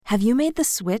Have you made the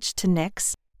switch to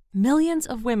Knix? Millions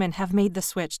of women have made the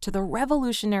switch to the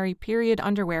revolutionary period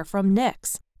underwear from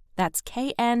Knix. That's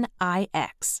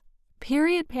Knix.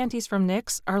 Period panties from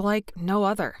Knix are like no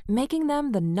other, making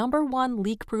them the #1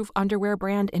 leak-proof underwear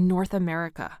brand in North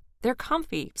America. They're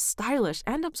comfy, stylish,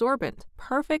 and absorbent,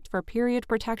 perfect for period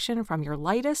protection from your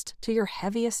lightest to your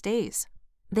heaviest days.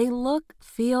 They look,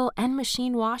 feel, and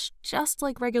machine wash just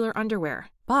like regular underwear,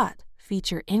 but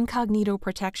feature incognito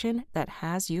protection that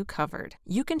has you covered.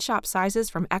 You can shop sizes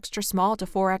from extra small to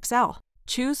 4XL.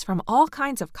 Choose from all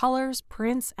kinds of colors,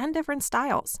 prints, and different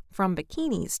styles, from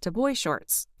bikinis to boy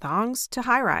shorts, thongs to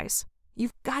high-rise.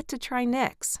 You've got to try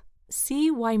Knix.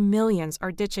 See why millions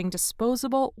are ditching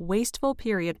disposable, wasteful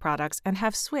period products and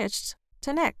have switched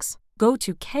to Knix. Go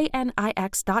to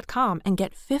knix.com and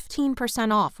get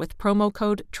 15% off with promo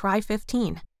code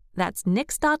TRY15. That's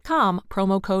knix.com,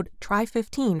 promo code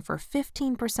TRY15 for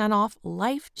 15% off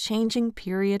life-changing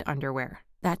period underwear.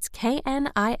 That's knix.com.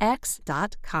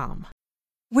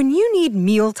 When you need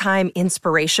mealtime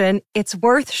inspiration, it's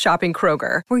worth shopping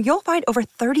Kroger, where you'll find over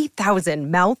 30,000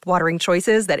 mouth-watering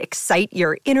choices that excite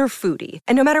your inner foodie.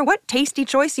 And no matter what tasty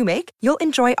choice you make, you'll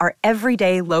enjoy our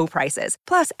everyday low prices,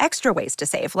 plus extra ways to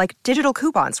save, like digital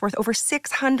coupons worth over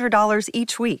 $600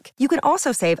 each week. You can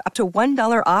also save up to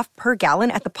 $1 off per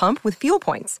gallon at the pump with fuel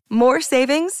points. More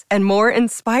savings and more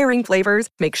inspiring flavors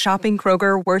make shopping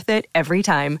Kroger worth it every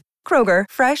time. Kroger,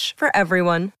 fresh for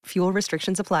everyone. Fuel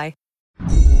restrictions apply.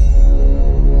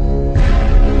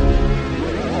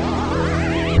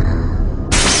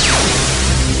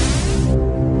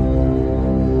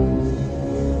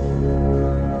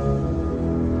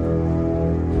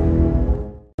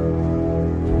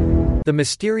 The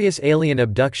mysterious alien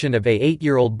abduction of a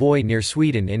 8-year-old boy near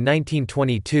Sweden in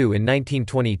 1922. In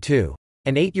 1922,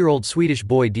 an 8-year-old Swedish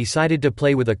boy decided to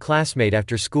play with a classmate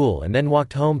after school and then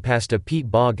walked home past a peat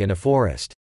bog and a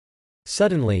forest.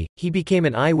 Suddenly, he became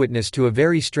an eyewitness to a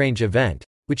very strange event,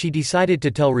 which he decided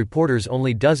to tell reporters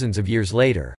only dozens of years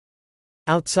later.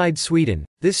 Outside Sweden,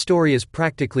 this story is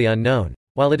practically unknown,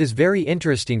 while it is very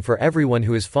interesting for everyone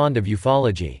who is fond of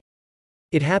ufology.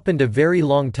 It happened a very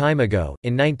long time ago,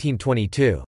 in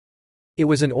 1922. It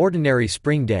was an ordinary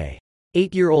spring day.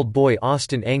 8-year-old boy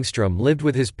Austin Engström lived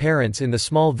with his parents in the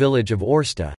small village of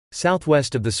Årsta,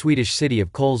 southwest of the Swedish city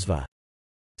of Kolsva.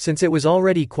 Since it was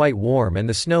already quite warm and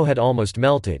the snow had almost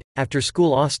melted, after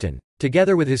school Austin,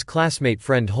 together with his classmate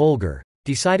friend Holger,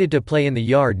 decided to play in the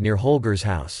yard near Holger's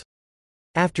house.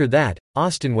 After that,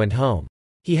 Austin went home.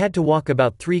 He had to walk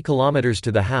about 3 kilometers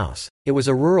to the house. It was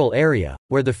a rural area,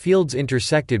 where the fields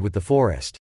intersected with the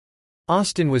forest.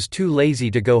 Austin was too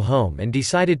lazy to go home and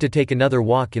decided to take another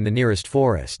walk in the nearest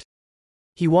forest.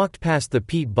 He walked past the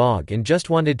peat bog and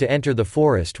just wanted to enter the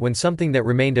forest when something that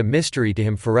remained a mystery to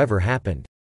him forever happened.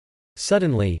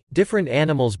 Suddenly, different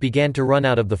animals began to run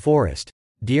out of the forest: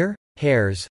 deer,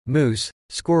 hares, moose,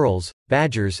 squirrels,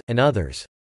 badgers, and others.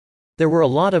 There were a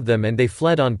lot of them and they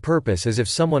fled on purpose as if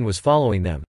someone was following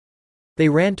them. They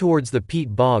ran towards the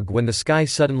peat bog when the sky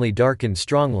suddenly darkened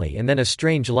strongly and then a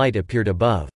strange light appeared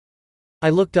above.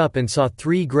 I looked up and saw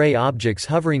 3 gray objects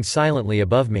hovering silently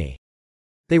above me.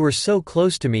 They were so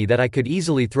close to me that I could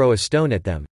easily throw a stone at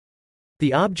them.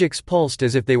 The objects pulsed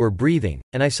as if they were breathing,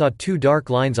 and I saw 2 dark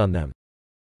lines on them.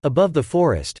 Above the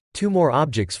forest, 2 more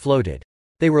objects floated.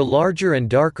 They were larger and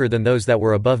darker than those that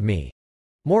were above me.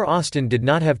 More Austin did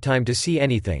not have time to see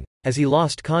anything, as he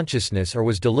lost consciousness or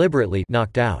was deliberately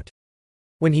knocked out.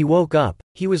 When he woke up,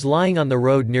 he was lying on the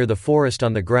road near the forest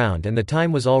on the ground and the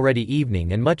time was already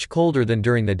evening and much colder than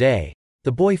during the day.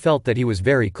 The boy felt that he was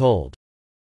very cold.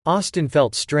 Austin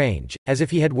felt strange, as if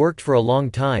he had worked for a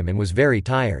long time and was very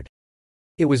tired.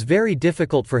 It was very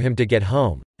difficult for him to get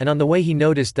home, and on the way he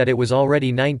noticed that it was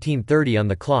already 19:30 on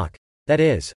the clock. That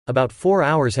is, about 4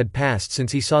 hours had passed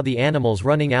since he saw the animals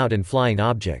running out and flying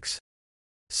objects.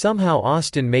 Somehow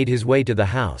Austin made his way to the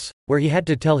house, where he had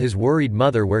to tell his worried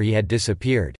mother where he had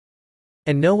disappeared.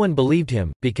 And no one believed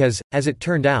him, because, as it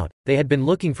turned out, they had been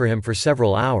looking for him for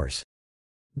several hours.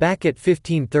 Back at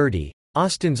 15:30,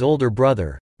 Austin's older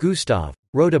brother, Gustav,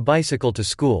 rode a bicycle to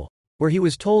school, where he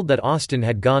was told that Austin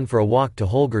had gone for a walk to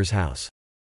Holger's house.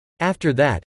 After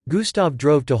that, Gustav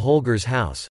drove to Holger's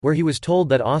house, where he was told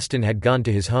that Austin had gone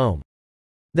to his home.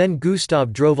 Then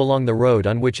Gustav drove along the road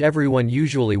on which everyone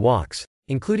usually walks,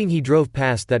 including he drove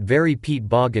past that very peat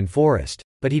bog and forest,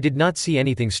 but he did not see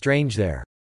anything strange there.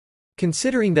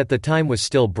 Considering that the time was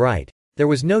still bright, there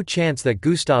was no chance that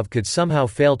Gustav could somehow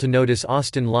fail to notice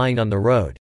Austin lying on the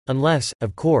road, unless,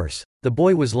 of course, the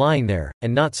boy was lying there,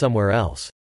 and not somewhere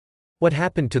else. What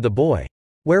happened to the boy?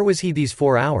 Where was he these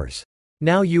 4 hours?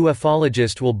 Now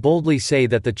ufologists will boldly say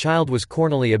that the child was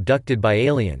cornally abducted by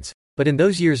aliens, but in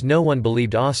those years no one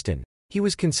believed Austin. He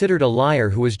was considered a liar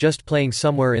who was just playing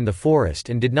somewhere in the forest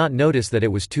and did not notice that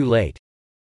it was too late.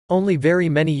 Only very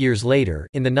many years later,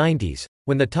 in the 90s,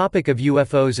 when the topic of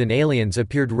UFOs and aliens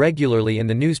appeared regularly in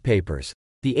the newspapers,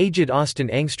 the aged Austin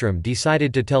Engstrom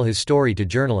decided to tell his story to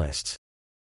journalists.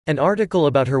 An article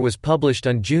about her was published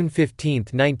on June 15,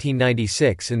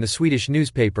 1996 in the Swedish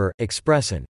newspaper,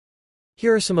 Expressen.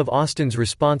 Here are some of Austin's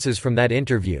responses from that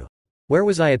interview. Where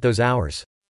was I at those hours?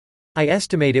 I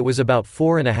estimate it was about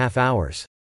 4.5 hours.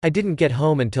 I didn't get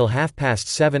home until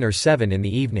 7:30 or 7 in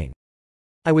the evening.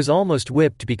 I was almost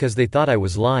whipped because they thought I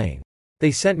was lying.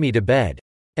 They sent me to bed.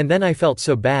 And then I felt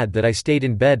so bad that I stayed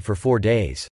in bed for 4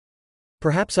 days.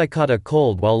 Perhaps I caught a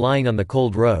cold while lying on the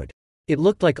cold road. It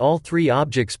looked like all 3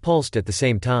 objects pulsed at the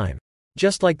same time.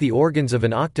 Just like the organs of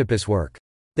an octopus work.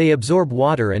 They absorb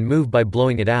water and move by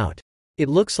blowing it out. It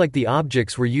looks like the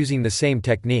objects were using the same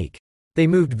technique. They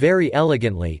moved very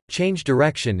elegantly, changed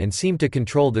direction and seemed to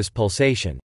control this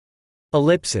pulsation.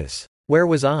 Ellipsis. Where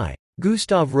was I?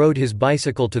 Gustav rode his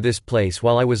bicycle to this place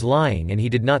while I was lying and he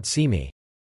did not see me.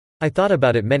 I thought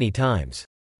about it many times.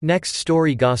 Next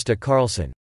story. Gösta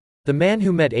Karlsson. The man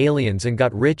who met aliens and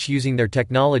got rich using their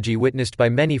technology, witnessed by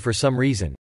many for some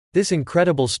reason. This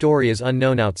incredible story is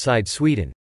unknown outside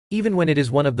Sweden, even when it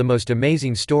is one of the most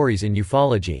amazing stories in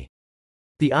ufology.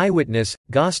 The eyewitness,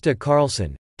 Gösta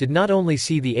Karlsson, did not only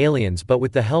see the aliens but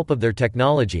with the help of their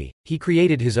technology, he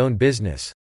created his own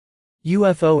business.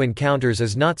 UFO encounters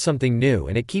is not something new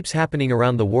and it keeps happening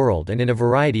around the world and in a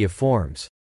variety of forms.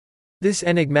 This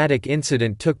enigmatic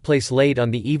incident took place late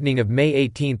on the evening of May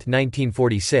 18,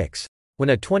 1946, when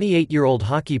a 28-year-old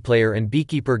hockey player and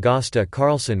beekeeper Gösta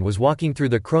Karlsson was walking through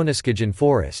the Kronoskogen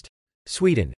forest,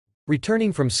 Sweden,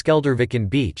 returning from Skelderviken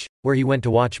beach, where he went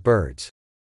to watch birds.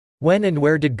 When and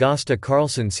where did Gösta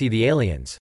Karlsson see the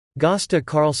aliens? Gösta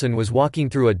Karlsson was walking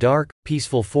through a dark,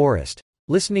 peaceful forest,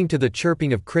 listening to the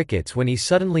chirping of crickets when he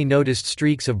suddenly noticed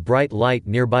streaks of bright light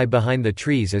nearby behind the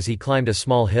trees as he climbed a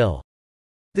small hill.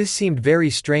 This seemed very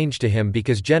strange to him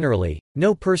because generally,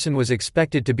 no person was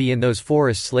expected to be in those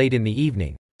forests late in the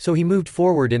evening, so he moved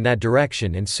forward in that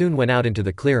direction and soon went out into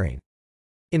the clearing.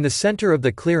 In the center of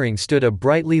the clearing stood a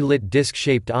brightly lit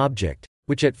disc-shaped object,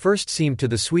 which at first seemed to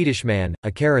the Swedish man,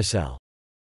 a carousel.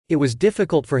 It was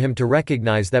difficult for him to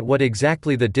recognize that what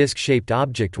exactly the disc-shaped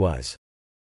object was.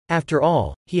 After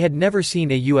all, he had never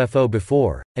seen a UFO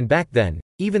before, and back then,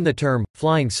 even the term,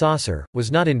 flying saucer,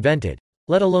 was not invented,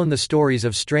 let alone the stories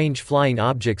of strange flying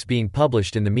objects being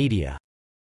published in the media.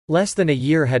 Less than a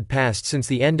year had passed since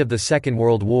the end of the Second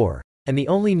World War, and the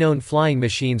only known flying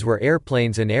machines were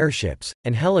airplanes and airships,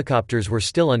 and helicopters were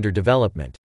still under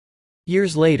development.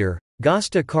 Years later,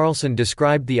 Gösta Karlsson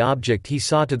described the object he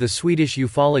saw to the Swedish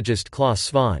ufologist Claes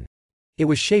Svahn. It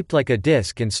was shaped like a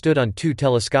disc and stood on 2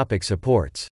 telescopic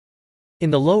supports. In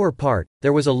the lower part,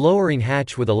 there was a lowering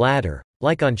hatch with a ladder,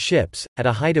 like on ships, at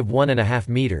a height of 1.5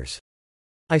 meters.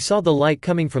 I saw the light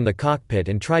coming from the cockpit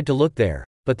and tried to look there,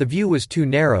 but the view was too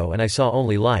narrow and I saw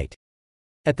only light.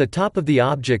 At the top of the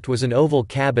object was an oval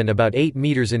cabin about 8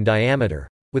 meters in diameter,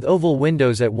 with oval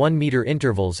windows at 1 meter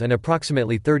intervals and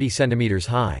approximately 30 centimeters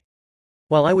high.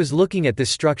 While I was looking at this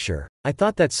structure, I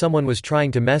thought that someone was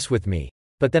trying to mess with me,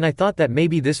 but then I thought that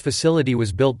maybe this facility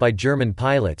was built by German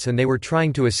pilots and they were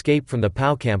trying to escape from the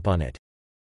POW camp on it.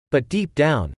 But deep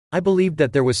down, I believed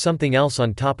that there was something else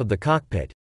on top of the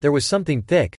cockpit. There was something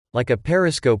thick, like a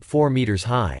periscope 4 meters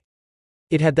high.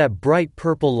 It had that bright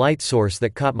purple light source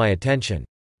that caught my attention.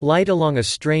 Light along a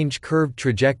strange curved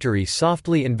trajectory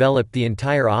softly enveloped the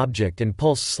entire object and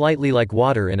pulsed slightly like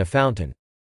water in a fountain.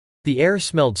 The air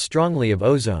smelled strongly of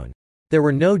ozone. There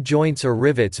were no joints or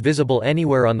rivets visible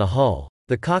anywhere on the hull.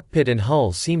 The cockpit and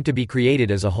hull seemed to be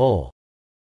created as a whole.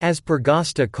 As per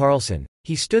Gösta Karlsson,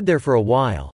 he stood there for a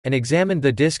while, and examined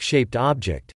the disc-shaped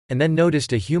object, and then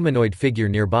noticed a humanoid figure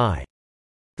nearby.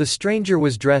 The stranger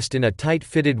was dressed in a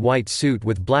tight-fitted white suit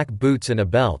with black boots and a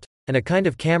belt, and a kind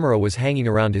of camera was hanging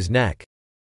around his neck.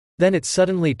 Then it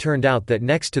suddenly turned out that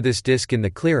next to this disc in the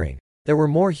clearing, there were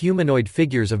more humanoid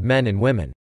figures of men and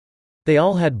women. They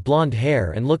all had blonde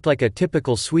hair and looked like a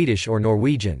typical Swedish or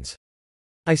Norwegians.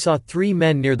 I saw 3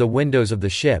 men near the windows of the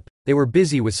ship. They were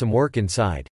busy with some work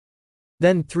inside.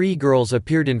 Then 3 girls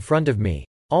appeared in front of me,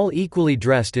 all equally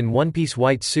dressed in one-piece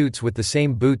white suits with the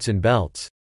same boots and belts.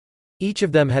 Each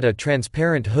of them had a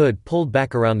transparent hood pulled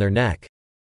back around their neck.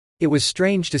 It was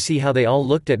strange to see how they all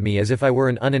looked at me as if I were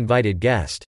an uninvited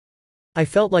guest. I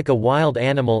felt like a wild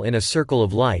animal in a circle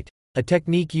of light, a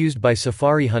technique used by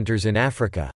safari hunters in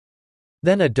Africa.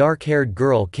 Then a dark-haired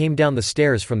girl came down the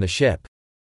stairs from the ship.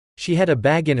 She had a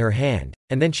bag in her hand,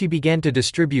 and then she began to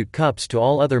distribute cups to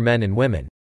all other men and women.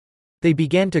 They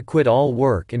began to quit all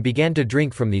work and began to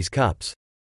drink from these cups.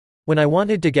 When I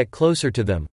wanted to get closer to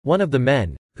them, one of the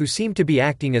men, who seemed to be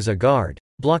acting as a guard,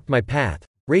 blocked my path,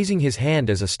 raising his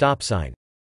hand as a stop sign.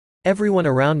 Everyone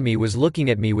around me was looking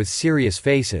at me with serious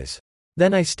faces.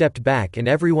 Then I stepped back and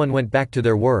everyone went back to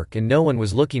their work and no one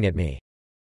was looking at me.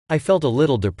 I felt a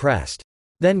little depressed.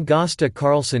 Then Gösta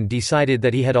Karlsson decided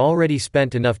that he had already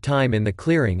spent enough time in the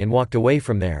clearing and walked away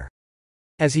from there.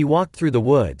 As he walked through the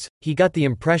woods, he got the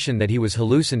impression that he was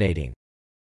hallucinating.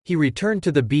 He returned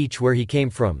to the beach where he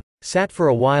came from, sat for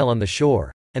a while on the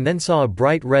shore, and then saw a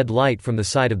bright red light from the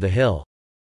side of the hill.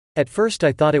 At first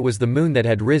I thought it was the moon that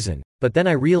had risen, but then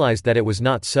I realized that it was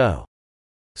not so.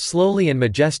 Slowly and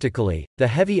majestically, the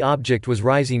heavy object was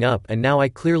rising up and now I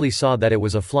clearly saw that it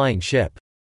was a flying ship.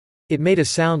 It made a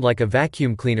sound like a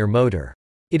vacuum cleaner motor.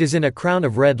 It is in a crown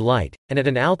of red light, and at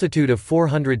an altitude of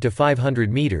 400 to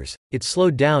 500 meters, it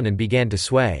slowed down and began to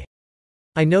sway.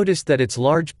 I noticed that its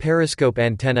large periscope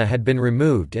antenna had been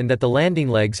removed and that the landing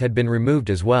legs had been removed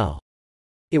as well.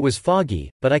 It was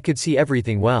foggy, but I could see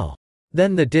everything well.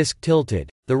 Then the disc tilted,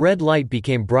 the red light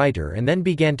became brighter and then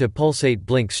began to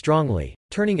blink strongly,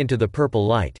 turning into the purple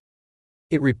light.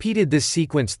 It repeated this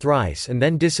sequence thrice and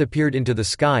then disappeared into the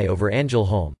sky over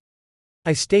Angelholm.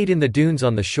 I stayed in the dunes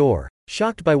on the shore,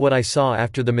 shocked by what I saw.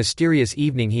 After the mysterious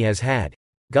evening he has had,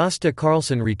 Gösta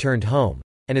Karlsson returned home,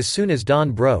 and as soon as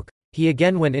dawn broke, he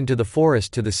again went into the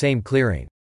forest to the same clearing.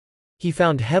 He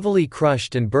found heavily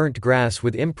crushed and burnt grass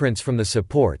with imprints from the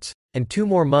supports, and 2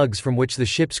 more mugs from which the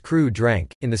ship's crew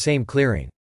drank, in the same clearing.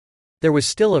 There was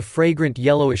still a fragrant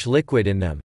yellowish liquid in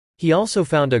them. He also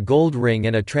found a gold ring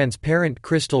and a transparent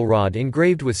crystal rod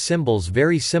engraved with symbols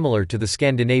very similar to the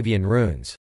Scandinavian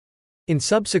runes. In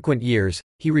subsequent years,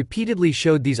 he repeatedly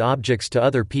showed these objects to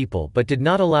other people but did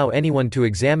not allow anyone to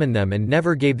examine them and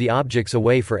never gave the objects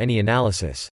away for any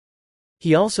analysis.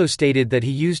 He also stated that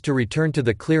he used to return to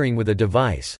the clearing with a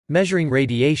device, measuring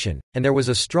radiation, and there was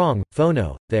a strong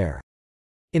phono there.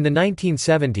 In the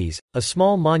 1970s, a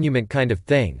small monument kind of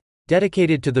thing,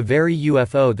 dedicated to the very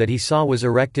UFO that he saw was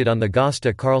erected on the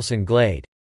Gösta Karlsson glade.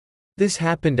 This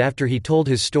happened after he told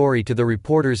his story to the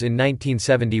reporters in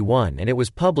 1971 and it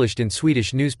was published in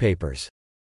Swedish newspapers.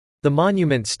 The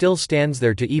monument still stands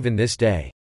there to even this day.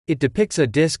 It depicts a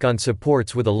disc on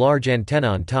supports with a large antenna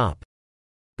on top.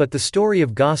 But the story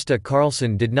of Gösta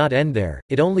Karlsson did not end there,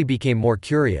 it only became more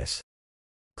curious.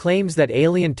 Claims that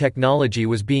alien technology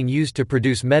was being used to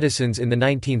produce medicines in the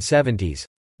 1970s,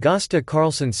 Gösta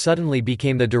Karlsson suddenly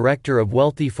became the director of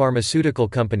wealthy pharmaceutical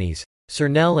companies,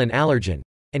 Cernel and Allergan,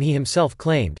 and he himself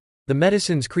claimed, the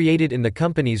medicines created in the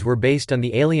companies were based on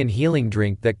the alien healing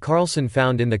drink that Karlsson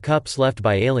found in the cups left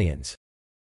by aliens.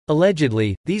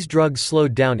 Allegedly, these drugs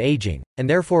slowed down aging, and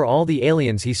therefore all the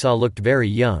aliens he saw looked very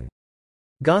young.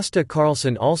 Gösta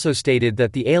Karlsson also stated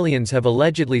that the aliens have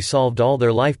allegedly solved all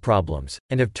their life problems,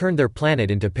 and have turned their planet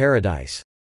into paradise.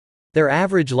 Their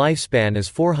average lifespan is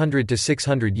 400 to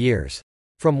 600 years.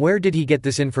 From where did he get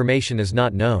this information is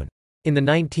not known. In the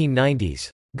 1990s,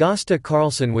 Gösta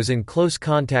Karlsson was in close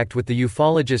contact with the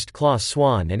ufologist Klaus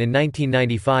Swan, and in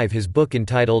 1995 his book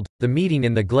entitled, The Meeting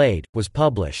in the Glade, was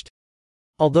published.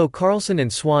 Although Karlsson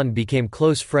and Swan became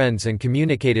close friends and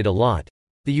communicated a lot,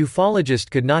 the ufologist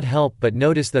could not help but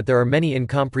notice that there are many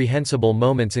incomprehensible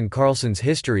moments in Karlsson's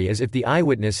history, as if the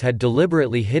eyewitness had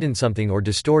deliberately hidden something or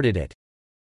distorted it.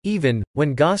 Even,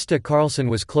 when Gösta Karlsson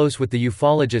was close with the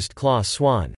ufologist Klaus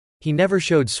Swan, he never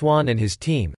showed Swan and his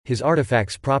team his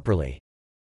artifacts properly.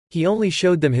 He only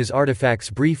showed them his artifacts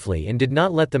briefly and did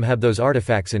not let them have those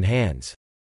artifacts in hands.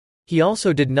 He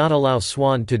also did not allow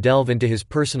Swan to delve into his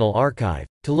personal archive,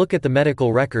 to look at the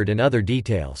medical record and other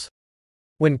details.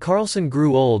 When Karlsson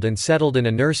grew old and settled in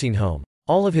a nursing home,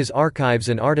 all of his archives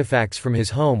and artifacts from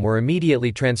his home were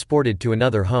immediately transported to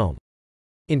another home.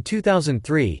 In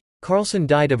 2003, Karlsson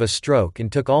died of a stroke and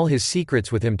took all his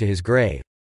secrets with him to his grave.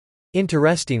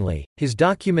 Interestingly, his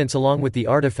documents along with the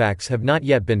artifacts have not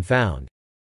yet been found.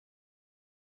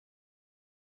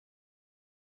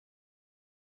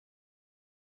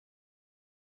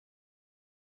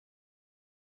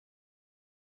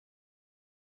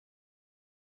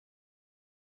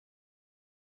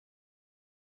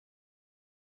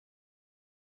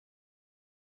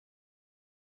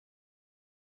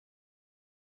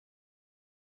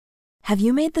 Have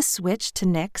you made the switch to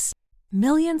Knix?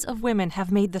 Millions of women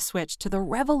have made the switch to the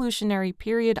revolutionary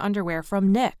period underwear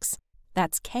from Knix.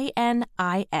 That's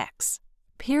Knix.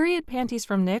 Period panties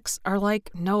from Knix are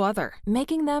like no other,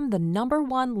 making them the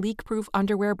 #1 leak-proof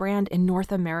underwear brand in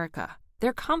North America.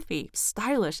 They're comfy,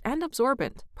 stylish, and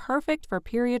absorbent, perfect for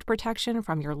period protection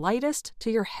from your lightest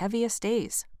to your heaviest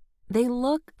days. They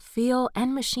look, feel,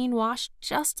 and machine wash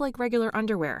just like regular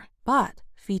underwear, but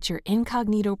feature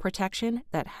incognito protection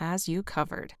that has you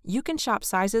covered. You can shop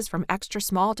sizes from extra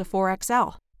small to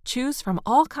 4XL. Choose from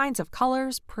all kinds of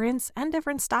colors, prints, and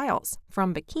different styles,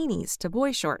 from bikinis to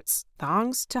boy shorts,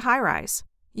 thongs to high-rise.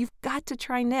 You've got to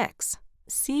try Knix.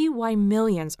 See why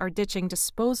millions are ditching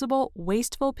disposable,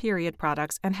 wasteful period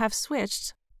products and have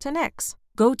switched to Knix.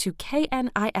 Go to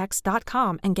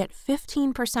knix.com and get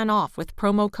 15% off with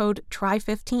promo code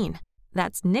TRY15.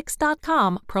 That's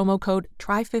knix.com, promo code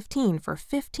TRY15 for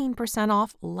 15%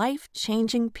 off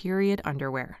life-changing period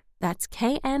underwear. That's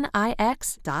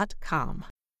knix.com.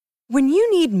 When you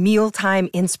need mealtime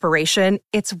inspiration,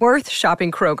 it's worth shopping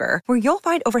Kroger, where you'll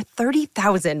find over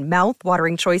 30,000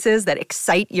 mouth-watering choices that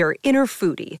excite your inner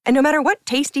foodie. And no matter what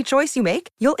tasty choice you make,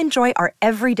 you'll enjoy our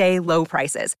everyday low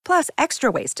prices, plus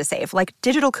extra ways to save, like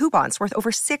digital coupons worth over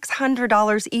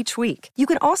 $600 each week. You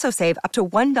can also save up to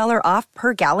 $1 off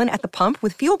per gallon at the pump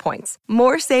with fuel points.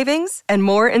 More savings and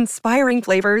more inspiring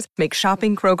flavors make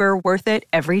shopping Kroger worth it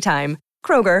every time.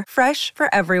 Kroger, fresh for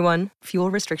everyone.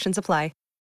 Fuel restrictions apply.